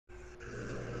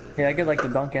Yeah, I get like the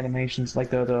dunk animations,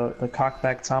 like the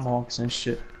cockback tomahawks and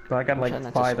shit. But I gotta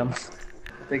like buy them.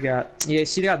 They got see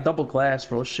they got double glass,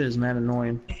 bro. Shit is man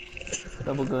annoying.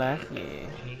 Double glass, yeah.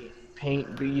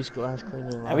 Paint these glass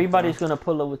cleaner. Everybody's gonna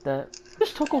pull up with that.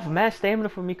 Just took off mad stamina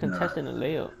for me contesting a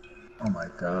layup. Oh my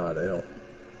god, I don't.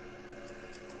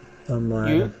 I'm like,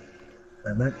 You?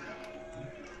 wait a minute.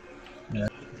 Yeah.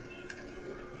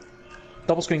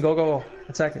 Double screen, go, go, go.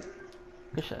 Attack it.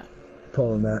 Good shot.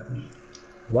 Pulling that.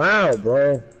 Wow,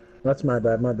 bro. That's my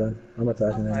bad, my bad. I'm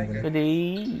attacking that over there. Good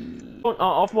D.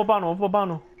 Off Bobano, off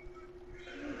Bobano.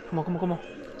 Come on, come on, come on.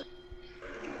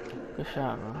 Good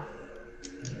shot, bro.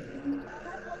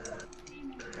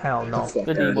 Hell no.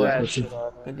 Good D, boy.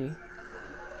 Good D.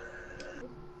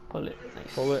 Pull it.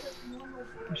 Nice. Pull it.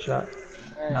 Good shot.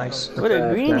 Nice. Where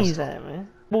the greenies at, man?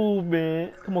 Move,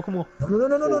 man. Come on, come on.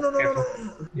 No.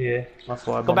 Yeah, my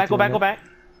fault. Go back, go back, go back.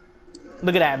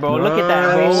 Look at that, bro. Look at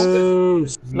that, bro.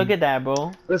 Look at that,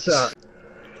 bro. Good shot.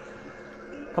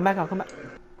 Come back out, come back.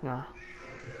 Nah.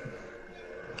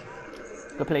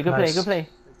 Good play, good play, good play.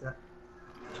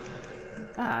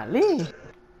 Ah, Lee.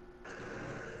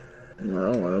 No,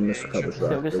 I don't miss a couple shots.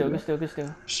 Good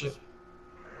still. Shit.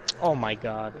 Oh my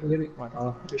god.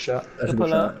 Oh, good shot. That's a Good good pull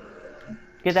shot. up.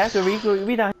 Get that, good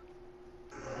read down.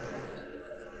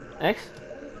 X.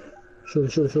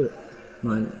 Shoot it.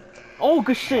 Mine. Oh,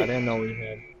 good I shit. didn't know we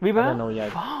had. Rebound? I didn't know we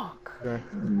had. Fuck. Sure.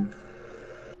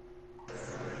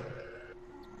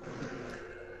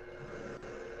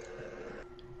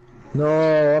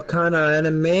 No, what kind of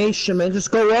animation, man?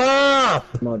 Just go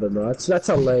up! Mother, bro. That's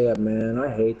a layup, man. I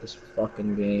hate this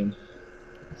fucking game.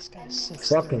 This guy's 6.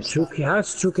 Fucking 2K. How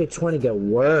does 2K20 get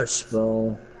worse,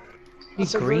 bro?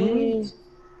 He's green.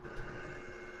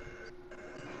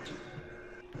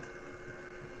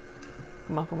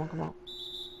 Come on.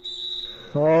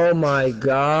 Oh my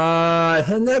god.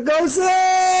 And there goes it!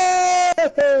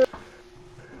 You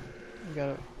got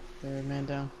it. There, man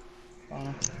down.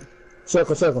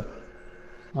 Circle.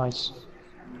 Nice.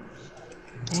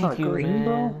 Thank you, green,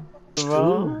 man.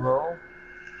 Bro.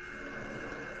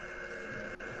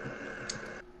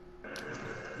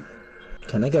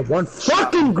 Can I get one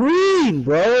fucking green,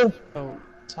 bro? Oh,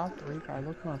 top 3 guy.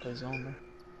 Look around play zone, man.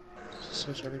 Just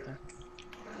switch everything.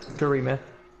 Good man.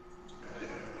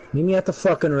 Meet me at the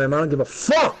fucking rim. I don't give a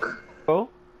fuck! Bro?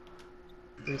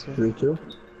 3-2. 3-2.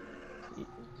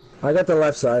 I got the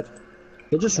left side.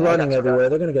 They're just running everywhere.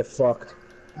 They're gonna get fucked.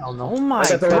 Hell no. Oh my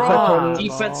got the left god.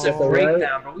 Defensive bro.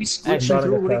 breakdown, bro. We switching Right.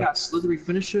 through. What, they got slithery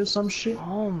finisher or some shit?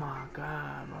 Oh my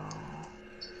god, bro.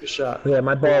 Good shot. Yeah,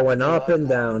 my ball went up and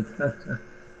down.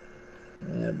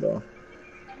 Yeah, bro.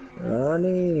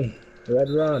 Ronnie. Red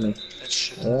Ronnie.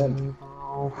 Yeah.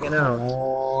 Get out.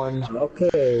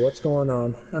 Okay, what's going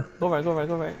on? Go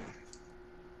right.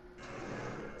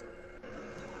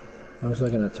 I was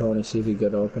looking at Tony, see if he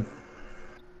got open.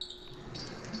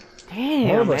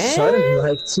 Damn, All of a man. sudden,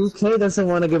 like, 2K doesn't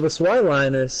want to give us white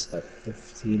liners. At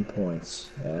 15 points.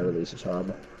 Yeah, release is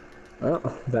horrible.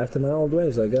 Well, back to my old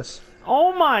ways, I guess.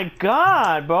 Oh my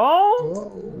god,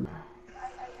 bro.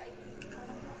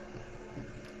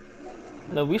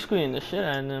 No, we screening the shit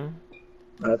out of them.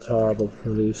 That's horrible,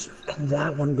 release. And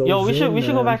that one goes Yo, we should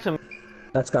in, go back to.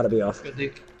 That's gotta be off.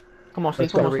 Come on,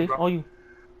 Steve. All you.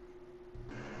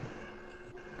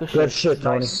 Good shit,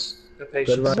 Tony. Good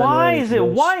patience. Good Why is it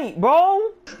white,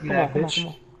 bro? Come Yeah,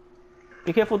 on.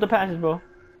 Be careful with the passes, bro.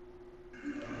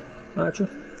 Gotcha.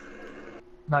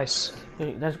 Nice.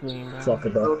 Hey, that's green, bro. Fuck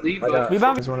it, bro.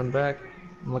 Rebound. He's running back.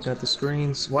 I'm looking at the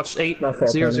screens. Watch 8. My fault,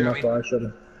 0, Tony, 0. my fault, I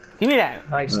should've. Give me that.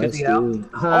 Nice, good Nice, D out. dude.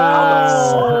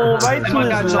 Oh, right to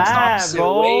My his God, lap, opposite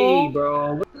bro. way,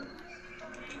 bro.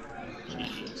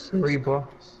 3, bro.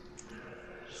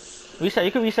 Reset.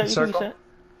 You can reset.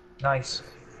 Nice.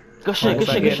 Good shit.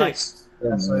 Nice.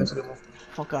 That's a good move.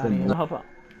 Fuck out of here. Help out.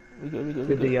 We good.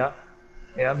 Good D out.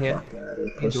 Yeah, I'm here.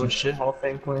 Ain't doing shit. Hall of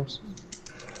Fame claims.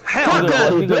 Fuck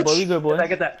that, We good, bitch. boy.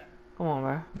 Get that. Come on,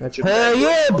 bro. That's your Hell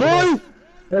yeah, boy!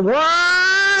 It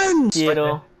runs! Yeah,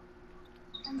 though.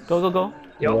 Go.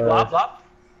 Yo, Yeah. flop.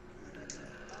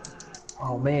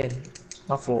 Oh, man.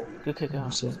 My fault. Good kick out.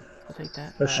 That's it. I'll take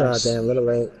that. Good shot, damn, a little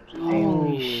late.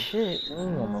 Holy shit.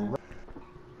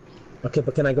 Okay,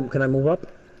 but can I move up?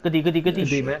 Good D. Good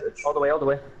D, man. All the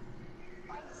way.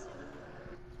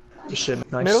 Good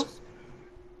shit. Nice. Middle.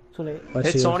 Too late. I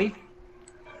Hit see Tony.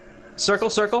 Circle.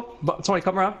 Tony,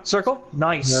 come around. Circle.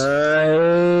 Nice.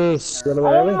 Nice. Little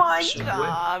Oh early. my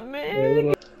god,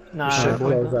 man. Nah, Shit,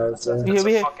 boy. Close out, we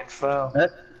here. Fucking foul.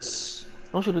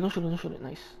 Don't shoot it.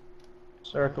 Nice.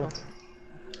 Circle.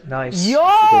 Nice.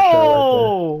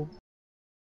 Yo!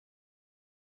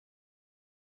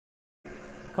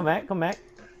 Come back.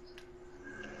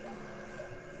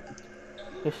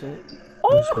 Good shit.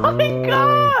 Oh my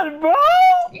god, bro!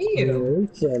 We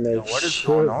can't make What is shit,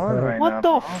 going on bro. right What now? the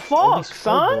All fuck, these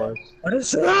son? scoreboards. What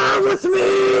is wrong with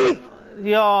me?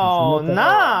 Yo,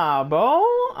 nah, bro.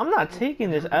 I'm not taking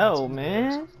this L,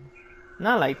 man.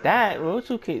 Not like that, bro.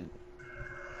 It's okay.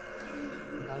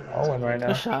 Owen right Good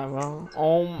now. shot, bro.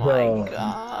 Oh my Bro.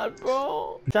 god,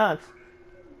 bro. Shots.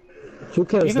 2K is You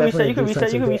can reset, definitely you can a reset, you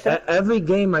defensive can game. reset. Every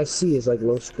game I see is like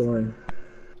low scoring.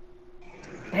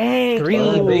 Thank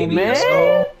Green, you, baby, man. let's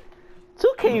go.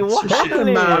 2K Talking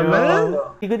wildin', about, man.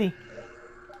 bro. You goodie.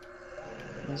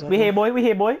 Is that We here, boy. We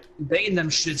here, boy. Banging them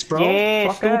shits, bro. Yeah,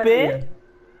 Fuck outta stupid. here.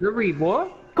 Good read, boy.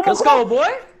 Come on, Let's come go,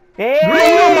 boy. Hey!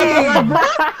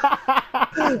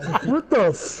 What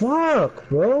the fuck,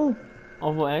 bro?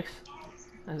 Over X.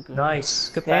 That's good. Nice.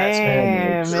 Good pass,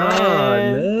 man. Damn, God,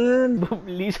 man. man.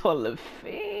 Please Hall of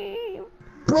Fame.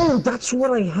 Bro, that's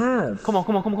what I have. Come on,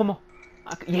 come on, come on, come on.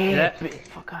 Yeah, Yeah.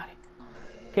 fuck out.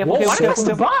 Careful, Whoa, careful, why did I careful, press the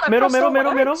careful. bot? I Middle, pressed middle, on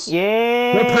middle, middle. X.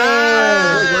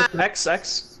 Yeah. X,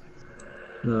 X.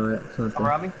 No, it's not that.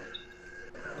 Around me.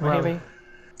 Right here, right here.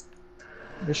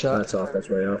 Good shot. That's off. That's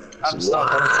way off. I'm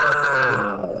stuck. I'm stuck.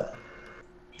 Wow.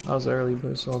 I was early,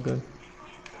 but it's all good.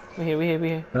 We here, we here, we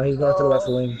here. Now he's going to the left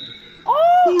wing.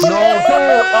 Oh! No,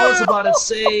 I was about to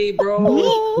say, bro.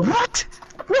 What?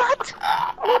 What?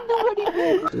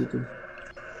 Stupid.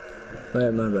 My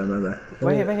bad, my bad.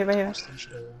 Right here, right here, right here.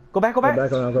 Go back, go back. Go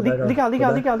back around, go back around. Leak out, leak Go out,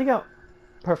 back. leak out, leak out.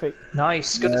 Perfect.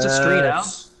 Nice. Good to screen out.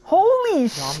 Holy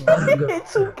shit,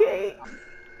 2K.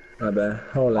 My bad.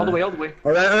 Hold on. All the way, all the way.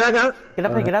 Alright, got it. Get out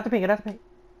the paint, get out the paint, get out the paint.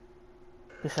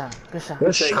 Good shot, good shot.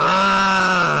 Good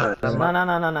shot.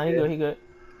 No, he good, he good.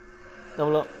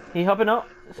 Double up. He helping out.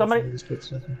 Somebody.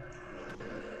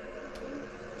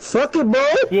 Fuck it, bro.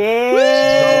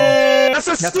 Yeah. That's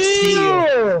a That's a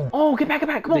steal. Oh, get back, come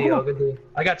on, come on. Good deal.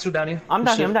 I got two down here. I'm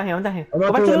down here, I'm down here, I'm down here. I'm Go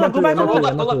not back to doing the it, left, go I'm back, not go doing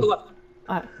back. it. Go left, go left, go left.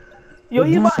 Alright. Yo,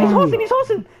 he's hosting, he's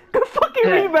hosting. Good fucking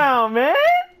rebound, man.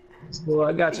 Boy,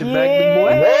 I got your back, big boy.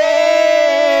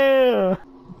 Yeah.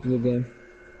 Good game.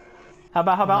 How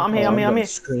about, I'm here, I'm here.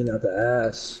 Screen out the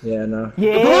ass. Yeah, no.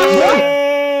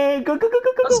 Yeah. Go, go, go,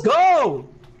 go, go. Let's go.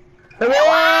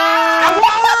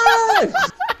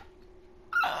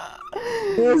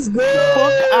 Let's go.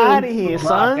 Fuck out of here,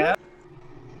 son.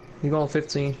 You going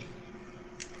 15?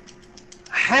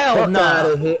 Hell Fuck no. out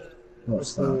of here. Oh,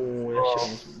 stop.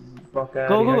 Fuck out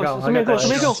Go, of here. go, I go. got Let me go, that let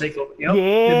me shit go. on takeover. Yep.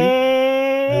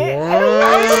 Yeah.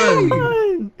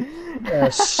 Oh,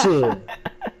 shit.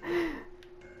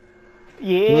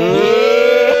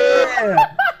 Yeah.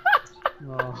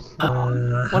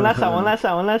 Oh. One last shot, one last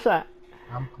shot, one last shot.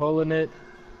 I'm pulling it.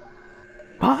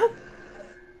 What?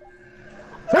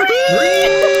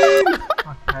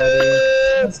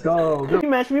 Let's go. Good.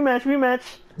 Rematch, rematch, rematch.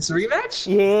 It's a rematch?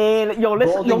 Yeah, yo,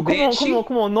 let's, Golden yo, come on, Banshee? come on,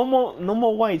 come on. No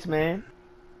more whites, man.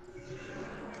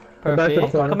 Come back to the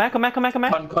Perfect. corner. Come back, come back, come back, come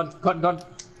back. Gun.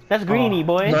 That's greeny,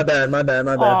 boy. My bad.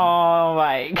 Oh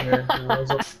my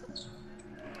god.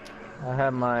 I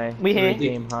have my We here.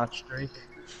 game hot streak.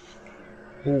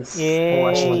 Oof.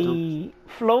 Yay.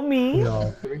 Flow me.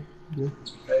 No.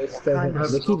 They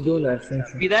keep doing that thing.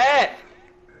 Be that.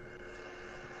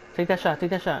 Take that shot, take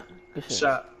that shot. Good shit.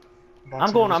 Shot.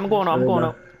 I'm going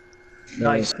up.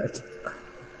 Nice.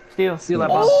 Steal. Steal that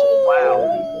box.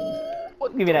 Wow.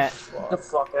 Give me that. Get the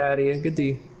fuck out of here. Good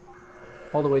D.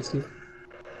 All the way, Steve.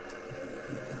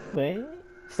 Wait.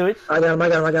 Switch. I got him.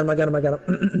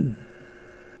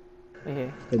 Right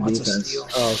here. Good Lots of defense. steal.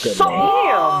 Oh, good. So-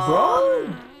 Damn,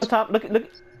 bro. Top, look.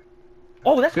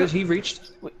 Oh, that's Good, good. he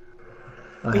reached. We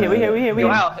here. Yo,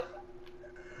 Al.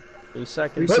 3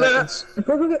 seconds. 3 seconds.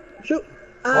 Go. Shoot.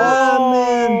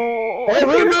 Oh,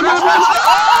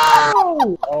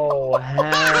 Oh,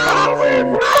 hell.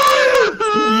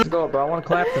 Let's go, bro. I want to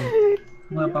clap them.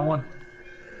 One up by one.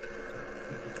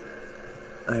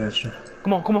 I got you.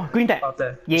 Come on. Green tag. Out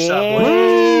there. Yeah. Shot,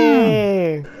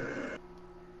 boy.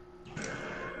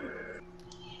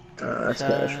 That's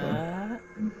cash, man.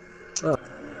 Oh.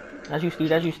 That's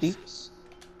you, Steve.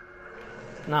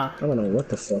 Nah. I don't know what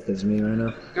the fuck is me right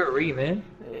now. Good read, man.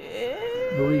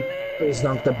 Please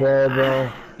dunk the ball,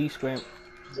 bro. D-scram.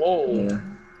 Whoa. Yeah.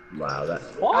 Wow, that.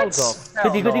 What?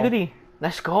 Goody.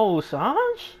 Let's go, Sanj.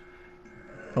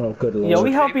 Oh, good lord. Yo,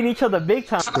 we helping each other big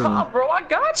time. Ah, bro, I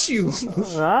got you.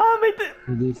 I made this.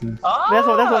 Good defense. That's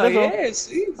all. Yeah,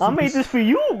 see? I made this for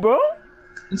you, bro.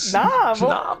 Nah, bro.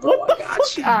 Nah, bro, What the I got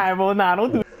fuck? you. Alright, bro. Nah,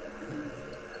 don't do it.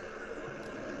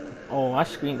 Oh, I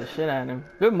screened the shit out of him.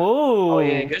 Good move. Oh,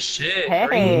 yeah, good shit. Hey.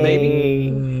 Green,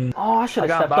 baby. Oh, I should I have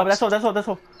got stepped up. box. That's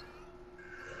all.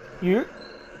 You?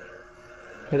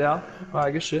 Hit out.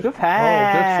 Alright, good shit. Good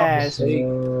pass. Oh, good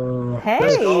fucking save. Hey.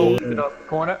 Let's go. Keep it up.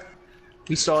 Corner.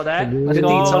 We saw that. Let's Good go,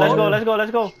 deeds, let's all. go, let's go,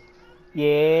 let's go.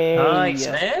 Yeah. Nice,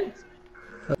 man.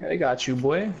 I got you,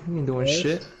 boy. You ain't doing Yes.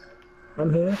 shit.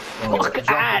 I'm here. Fuck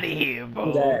out of here, Do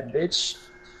bro. that, bitch.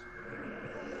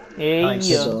 Yeah. Nice.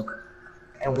 Suck.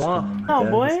 And one. Oh,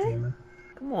 Damn, boy. this game.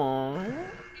 Come on,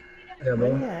 man. Yeah, Where bro.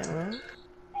 you at, man?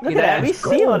 Look Get at that. We that.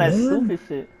 see all that man. stupid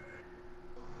shit.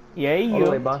 Yeah, All the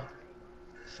way, yo. bud.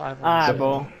 5 Alright,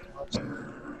 bro.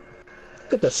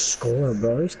 Look at the score,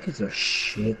 bro. These kids are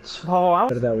shit. Oh, I'm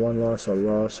Out of that one loss or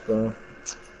loss, bro.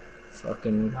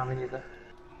 Fucking. Nah, me neither.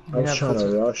 I was trying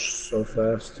to rush so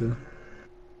fast, too.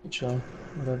 Chill.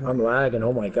 Whatever. I'm lagging,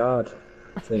 oh my god.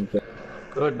 I think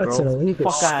Good, that's an bro.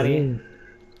 illegal Fuck outta here. screen.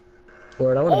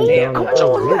 Word, I want to be Damn, down. come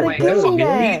on, you bro. gotta Man, give that's me fucking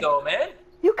that. me, though, man.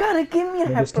 You gotta give me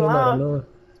They that just came out of block. nowhere.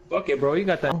 Fuck it, bro. You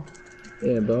got that.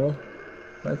 Yeah, bro.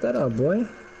 Light that up, boy.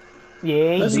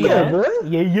 Yeah, Let's yeah. go, boy.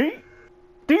 Yeah, yeah.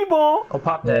 D-ball. Oh,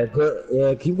 pop Yeah, that. good.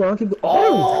 Yeah, keep going, keep going.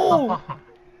 Oh!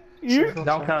 Yeah,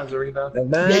 Down count as a rebound.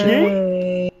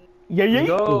 Bang! yeah, yeah.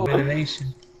 Go. Animation.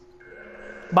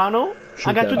 Bono,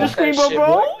 I got that you the ball. screen, That bro, shit, bro.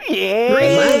 boy.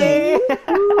 Yeah.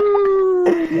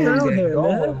 Down Get here,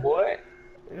 going, man. boy.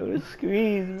 Yo, the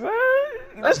screens, bro.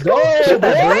 Let's go, Shoot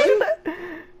that, boy.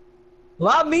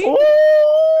 Lob me.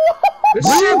 Oh! Good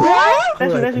shit, boy.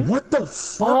 That's you, that's you. What the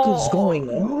fuck is going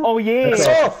on? Oh, yeah. That's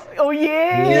off. Oh,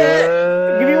 yeah.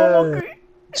 Yeah. Give me one more.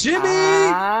 Jimmy.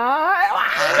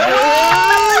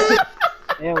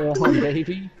 Yeah, one,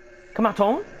 baby. Come on,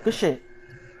 Tone. Good shit.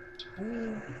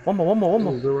 One more.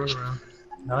 Good run around.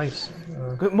 Nice.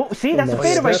 Good move. See, that's a My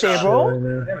fader right step there, bro. right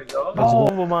there. There we go.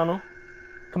 Oh, Mano.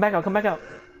 Come back out.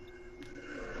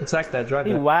 Attack that. Drive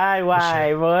You that. why,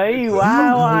 boy? You why?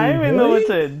 I don't even know what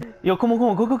to. Yo, come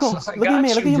on, go. I Look at got your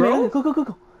man, you, bro.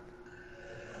 Go.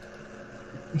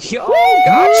 Yo,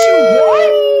 got you, boy.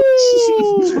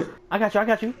 I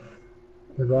got you.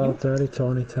 About 30,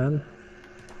 20, 10.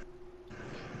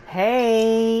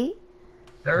 Hey.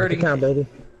 30. Count, baby.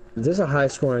 This is a high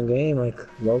scoring game, like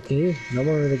low key. No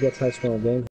one really gets high scoring games.